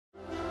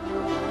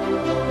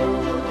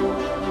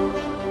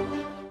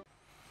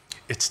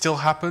It still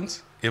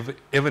happens,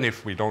 even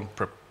if we don't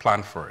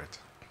plan for it.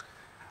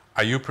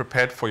 Are you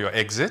prepared for your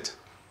exit?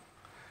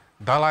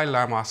 Dalai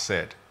Lama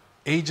said,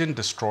 aging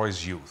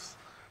destroys youth,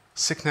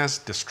 sickness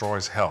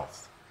destroys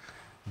health,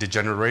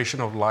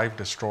 degeneration of life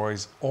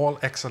destroys all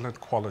excellent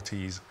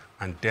qualities,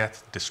 and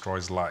death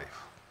destroys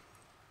life.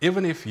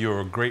 Even if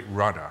you're a great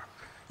runner,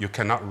 you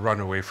cannot run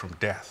away from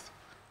death.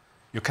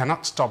 You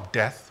cannot stop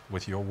death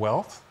with your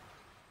wealth,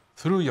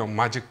 through your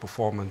magic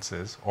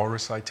performances or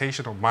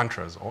recitation of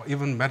mantras or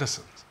even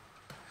medicines.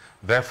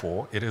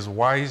 Therefore, it is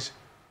wise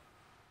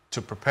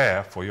to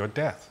prepare for your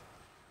death.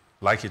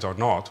 Like it or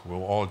not,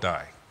 we'll all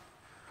die.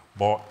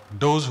 But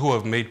those who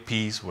have made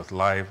peace with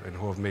life and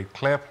who have made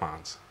clear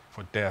plans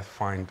for death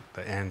find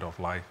the end of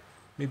life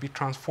may be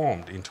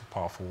transformed into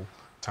powerful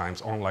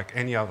times unlike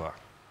any other.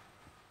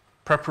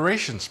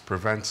 Preparations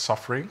prevent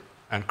suffering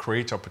and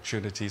create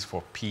opportunities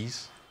for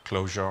peace,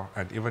 closure,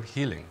 and even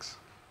healings.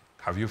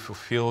 Have you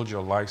fulfilled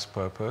your life's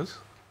purpose?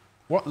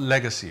 What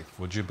legacy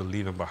would you be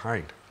leaving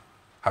behind?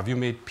 Have you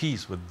made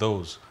peace with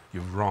those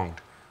you've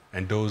wronged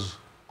and those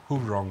who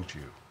wronged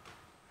you?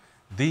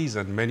 These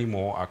and many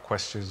more are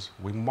questions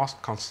we must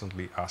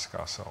constantly ask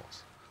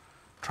ourselves.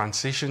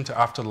 Transition to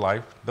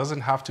afterlife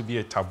doesn't have to be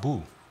a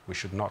taboo we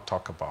should not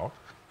talk about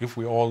if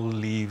we all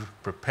leave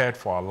prepared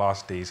for our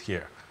last days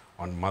here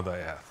on Mother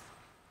Earth.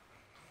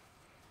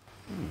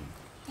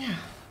 Yeah,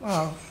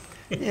 well,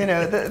 you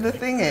know, the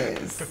thing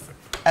is,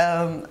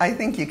 I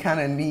think you kind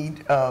of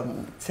need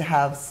to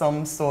have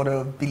some sort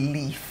of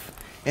belief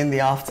in the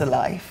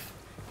afterlife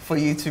for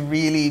you to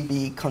really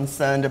be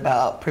concerned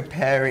about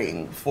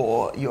preparing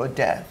for your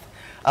death.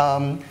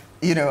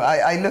 You know,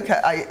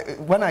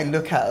 when I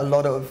look at a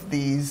lot of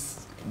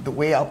these, the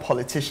way our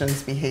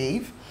politicians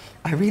behave,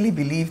 I really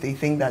believe they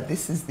think that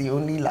this is the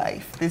only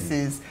life. This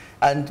is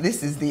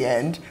the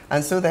end.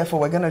 And so therefore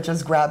we're going to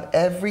just grab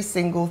every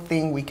single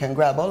thing we can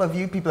grab. All of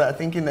you people are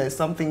thinking there's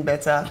something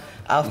better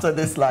after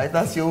this life.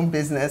 That's your own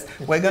business.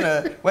 We're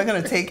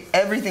gonna take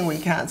everything we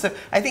can. So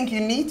I think you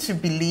need to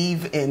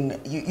believe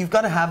in, you've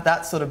got to have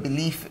that sort of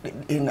belief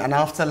in an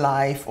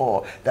afterlife,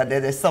 or that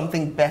there's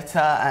something better,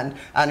 and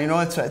in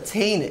order to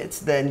attain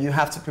it, then you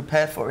have to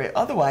prepare for it.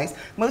 Otherwise,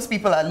 most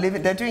people are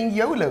living, they're doing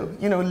YOLO,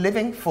 you know,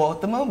 living for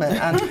the moment.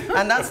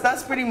 And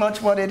that's pretty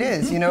much what it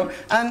is, you know.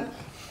 And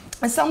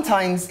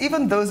sometimes,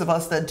 even those of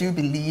us that do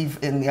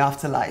believe in the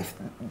afterlife,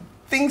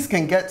 things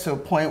can get to a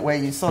point where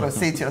you sort of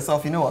say to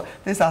yourself, you know what,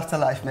 this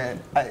afterlife, man,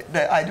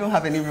 I don't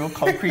have any real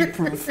concrete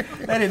proof.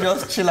 Let me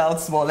just chill out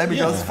small. Let me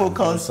just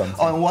focus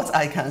on what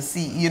I can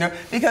see, you know,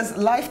 because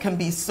life can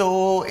be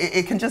so,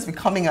 it can just be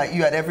coming at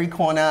you at every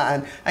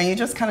corner, and you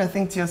just kind of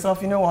think to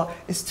yourself, you know what,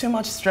 it's too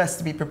much stress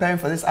to be preparing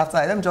for this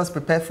afterlife. Let me just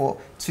prepare for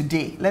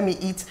today. Let me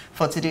eat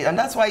for today. And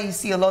that's why you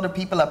see a lot of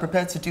people are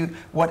prepared to do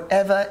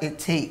whatever it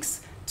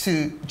takes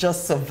to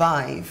just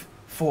survive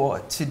for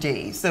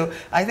today. So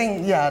I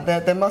think, yeah,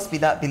 there must be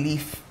that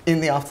belief in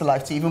the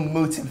afterlife to even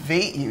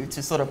motivate you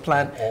to sort of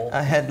plan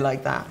ahead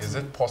like that. Is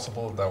it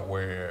possible that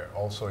we're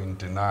also in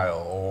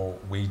denial, or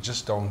we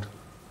just don't,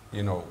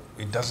 you know,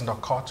 it doesn't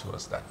occur to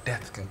us that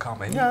death can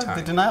come anytime? Yeah,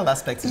 the denial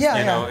aspect is, you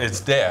know,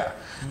 it's there.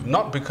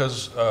 Not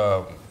because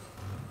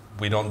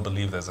we don't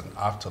believe there's an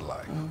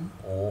afterlife,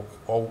 or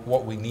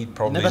what we need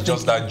probably is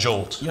just that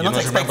jolt. You're not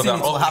expecting it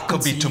to happen. It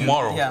could be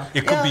tomorrow. Yeah.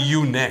 It could be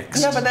you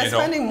next. Yeah, but they're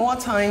spending more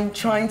time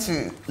trying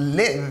to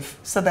live,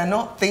 so they're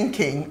not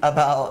thinking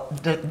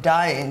about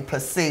dying per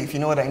se, if you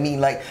know what I mean.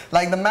 Like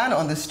the man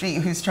on the street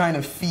who's trying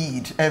to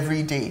feed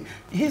every day,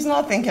 he's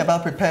not thinking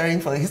about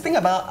preparing for it. He's thinking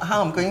about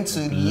how I'm going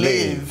to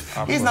live.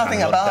 He's not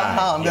thinking about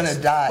how I'm going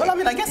to die. Well, I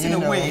mean, I guess in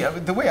a way,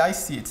 the way I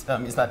see it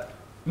is that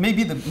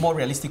maybe the more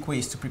realistic way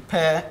is to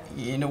prepare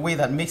in a way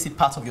that makes it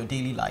part of your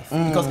daily life.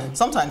 Because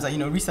sometimes, you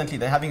know, recently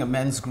they're having a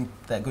men's group,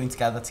 they're going to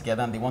gather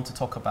together and they want to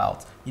talk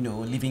about, you know,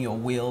 leaving your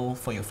will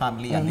for your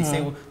family. And they say,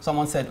 well,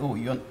 someone said, oh,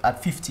 you're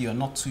at 50, you're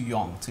not too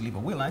young to leave a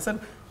will. And I said,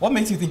 what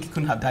makes you think you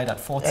couldn't have died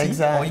at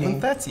 40 or even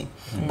 30?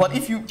 But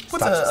if you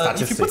put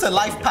a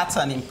life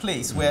pattern in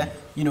place where,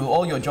 you know,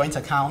 all your joint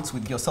accounts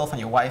with yourself and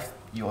your wife,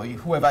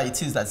 whoever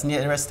it is that's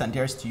nearest and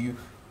dearest to you,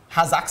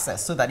 has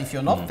access, so that if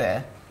you're not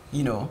there,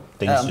 you know,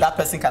 that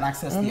person can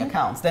access the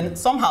accounts, then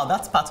somehow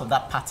that's part of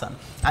that pattern.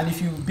 And if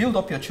you build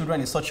up your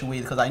children in such a way,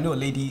 because I know a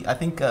lady, I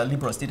think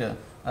Libros did an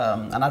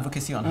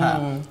advocacy on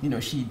her, you know,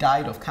 she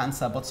died of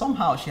cancer, but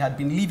somehow she had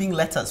been leaving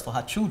letters for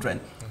her children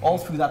all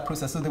through that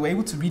process. So they were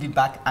able to read it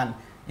back, and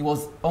it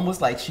was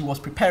almost like she was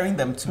preparing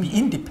them to be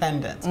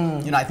independent.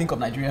 You know, I think of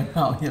Nigeria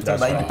now, you have to talk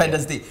about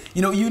Independence Day.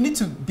 You know, you need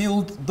to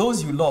build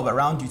those you love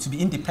around you to be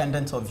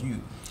independent of you.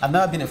 I've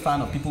never been a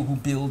fan of people who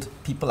build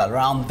people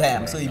around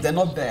them. So if they're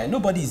not there,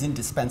 nobody is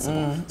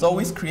indispensable. So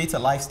always create a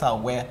lifestyle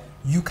where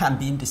you can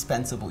be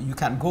indispensable. You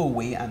can go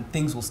away and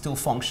things will still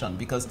function,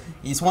 because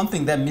it's one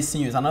thing them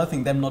missing you, it's another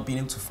thing them not being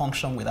able to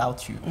function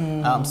without you.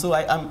 So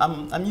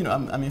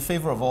I'm in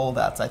favor of all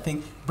that. I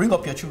think bring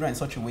up your children in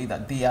such a way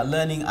that they are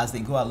learning as they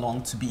go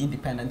along to be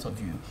independent of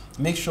you.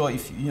 Make sure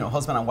if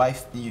husband and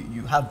wife,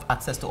 you have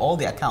access to all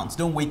the accounts.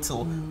 Don't wait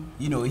till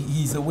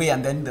he's away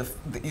and then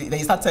they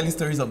start telling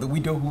stories of the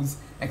widow whose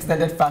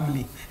extended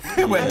family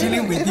we're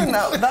dealing with. Even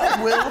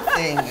that will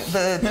thing,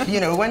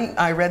 when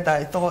I read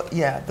that, I thought,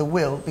 yeah, the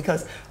will,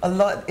 because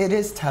it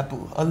is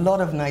taboo. A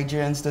lot of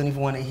Nigerians don't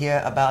even want to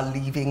hear about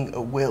leaving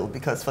a will,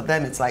 because for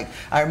them it's like,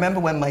 I remember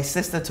when my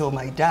sister told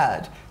my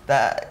dad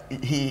that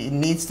he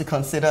needs to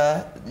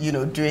consider,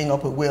 doing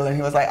up a will, and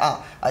he was like,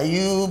 are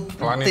you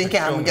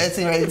thinking I'm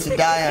getting ready to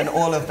die and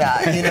all of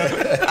that,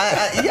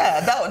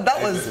 yeah,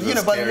 that was,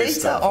 but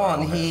later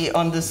on he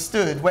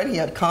understood, when he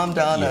had calmed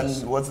down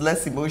and was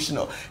less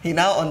emotional, he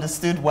now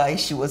understood why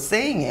she was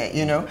saying it,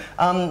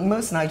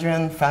 Most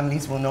Nigerian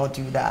families will not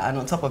do that, and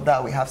on top of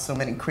that, we have so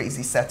many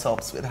crazy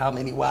setups with how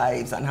many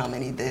wives and how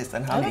many this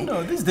and how many. I don't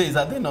know, these days,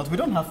 are they not? We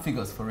don't have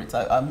figures for it.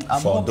 I'm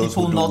for more those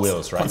people who do not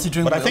wills, right?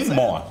 considering But I wills. think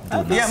more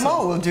do Yeah,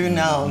 more will do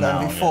now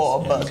than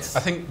before, but I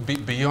think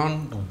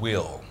beyond the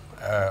will,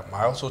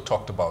 I also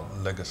talked about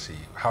legacy.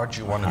 How do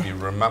you want to be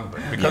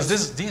remembered? Because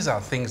these are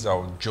things that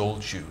will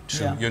jolt you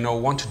to,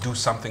 want to do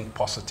something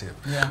positive.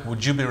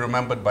 Would you be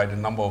remembered by the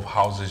number of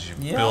houses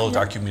you've built,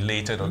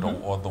 accumulated,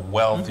 or the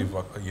wealth you've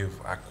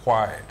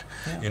acquired?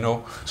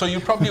 So you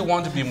probably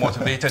want to be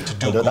motivated to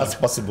do good. That's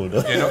possible,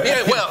 though.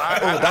 Yeah, well,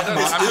 that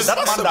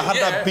man that had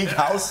that big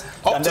house.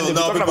 Up till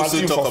now, people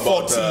still talk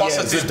about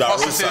positive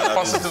legacy.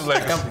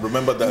 I can't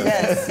remember that.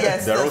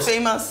 Yes, the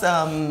famous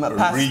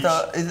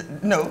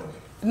pastor.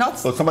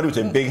 So somebody with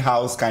a big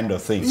house kind of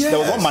thing. There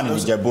was one man in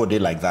Ijebu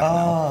like that.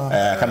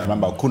 I can't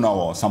remember, Kuna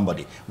or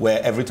somebody,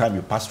 where every time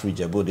you pass through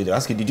Ijebu, they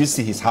ask you, did you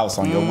see his house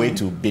on your way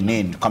to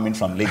Benin, coming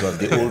from Lagos,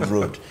 the old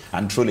road?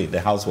 And truly,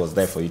 the house was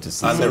there for you to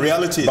see. And the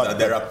reality is that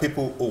there are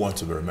people who want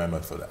to be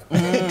remembered for that.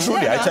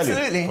 Truly, I tell you.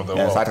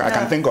 Yes, I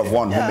can think of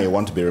one who may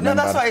want to be remembered.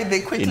 No, that's why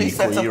they quickly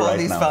set up all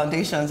these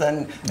foundations.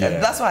 And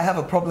that's why I have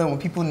a problem with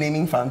people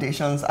naming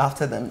foundations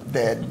after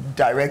their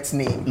direct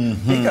name.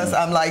 Because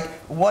I'm like,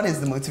 what is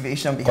the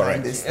motivation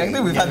behind this thing? I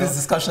think we've had this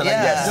discussion.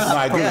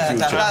 I agree with you,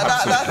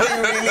 that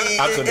thing really,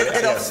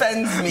 it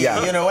offends me,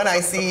 when I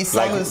see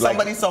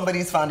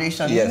somebody's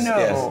foundation.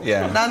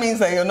 That means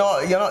that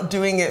you're not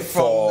doing it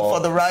for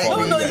the right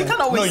reason. No, you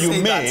can't always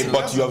say that.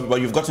 but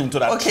you've gotten into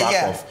that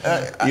trap of,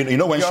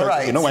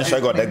 when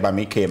Shogo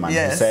Odegbami came and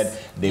he said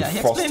they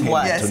forced him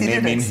to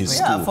naming his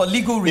school. For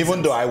legal reasons.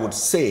 Even though I would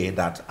say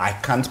that I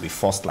can't be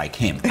forced like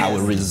him, I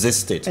will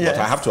resist it. But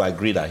I have to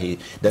agree that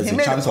there's a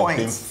chance of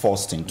being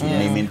forced into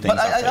naming things. But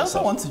I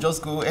also want to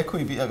just go echo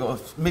a bit, or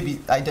maybe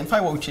identify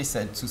what Uche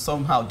said to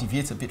somehow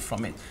deviate a bit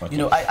from it.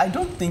 I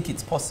don't think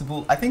it's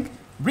possible. I think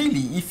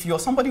really, if you're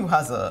somebody who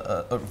has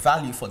a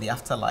value for the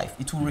afterlife,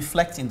 it will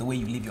reflect in the way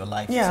you live your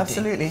life today.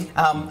 Absolutely.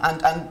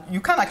 And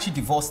you can't actually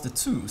divorce the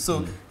two.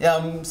 So,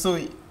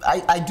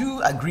 I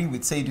do agree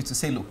with Saidu to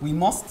say, look, we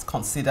must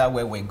consider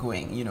where we're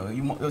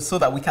going, so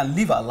that we can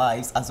live our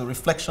lives as a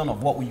reflection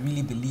of what we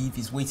really believe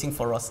is waiting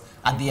for us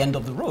at the end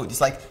of the road.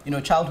 It's like,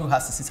 a child who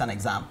has to sit an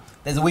exam.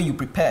 There's a way you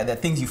prepare. There are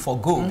things you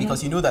forego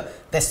because you know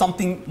that there's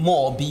something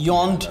more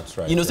beyond. That's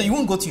right, so you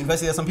won't go to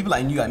university. There's some people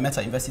I knew I met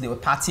at university. They were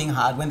partying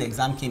hard when the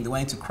exam came. They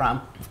went to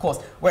cram, of course.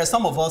 Whereas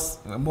some of us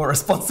were more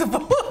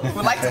responsible.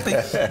 We like to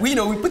think we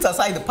put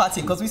aside the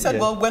partying because we said,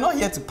 well, we're not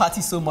here to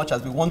party so much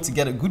as we want to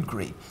get a good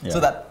grade,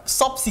 so that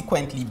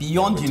subsequently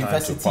beyond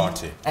university,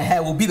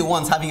 we'll be the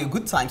ones having a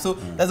good time. So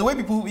there's a way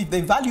people, if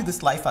they value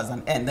this life as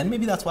an end, then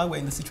maybe that's why we're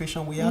in the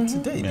situation we are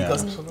today,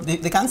 because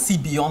they can't see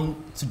beyond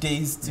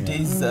today's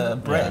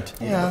bread.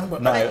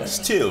 But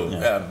still,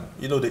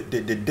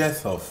 the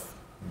death of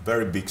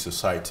very big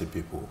society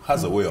people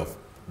has a way of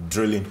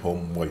drilling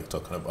home what you're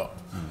talking about.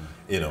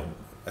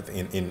 I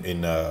think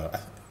in a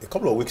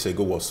couple of weeks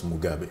ago was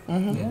Mugabe.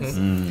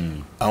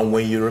 And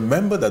when you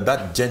remember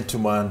that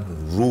gentleman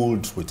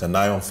ruled with an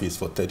iron fist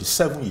for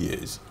 37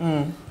 years,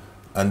 and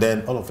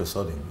then all of a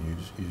sudden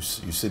you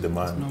see the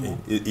man,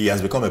 he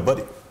has become a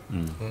body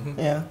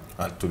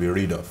and to be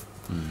rid of.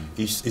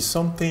 It's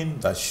something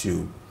that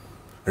should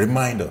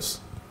remind us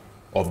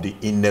of the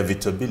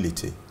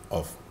inevitability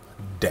of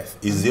death.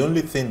 It's the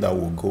only thing that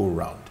will go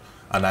around.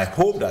 And I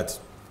hope that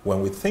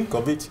when we think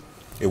of it,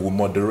 it will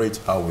moderate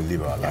how we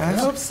live our lives.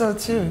 I hope so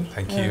too.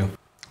 Thank you.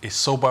 A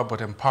sober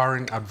but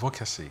empowering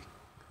advocacy.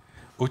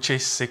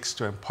 Uche seeks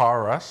to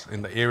empower us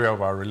in the area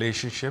of our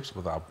relationships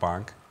with our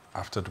bank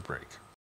after the break.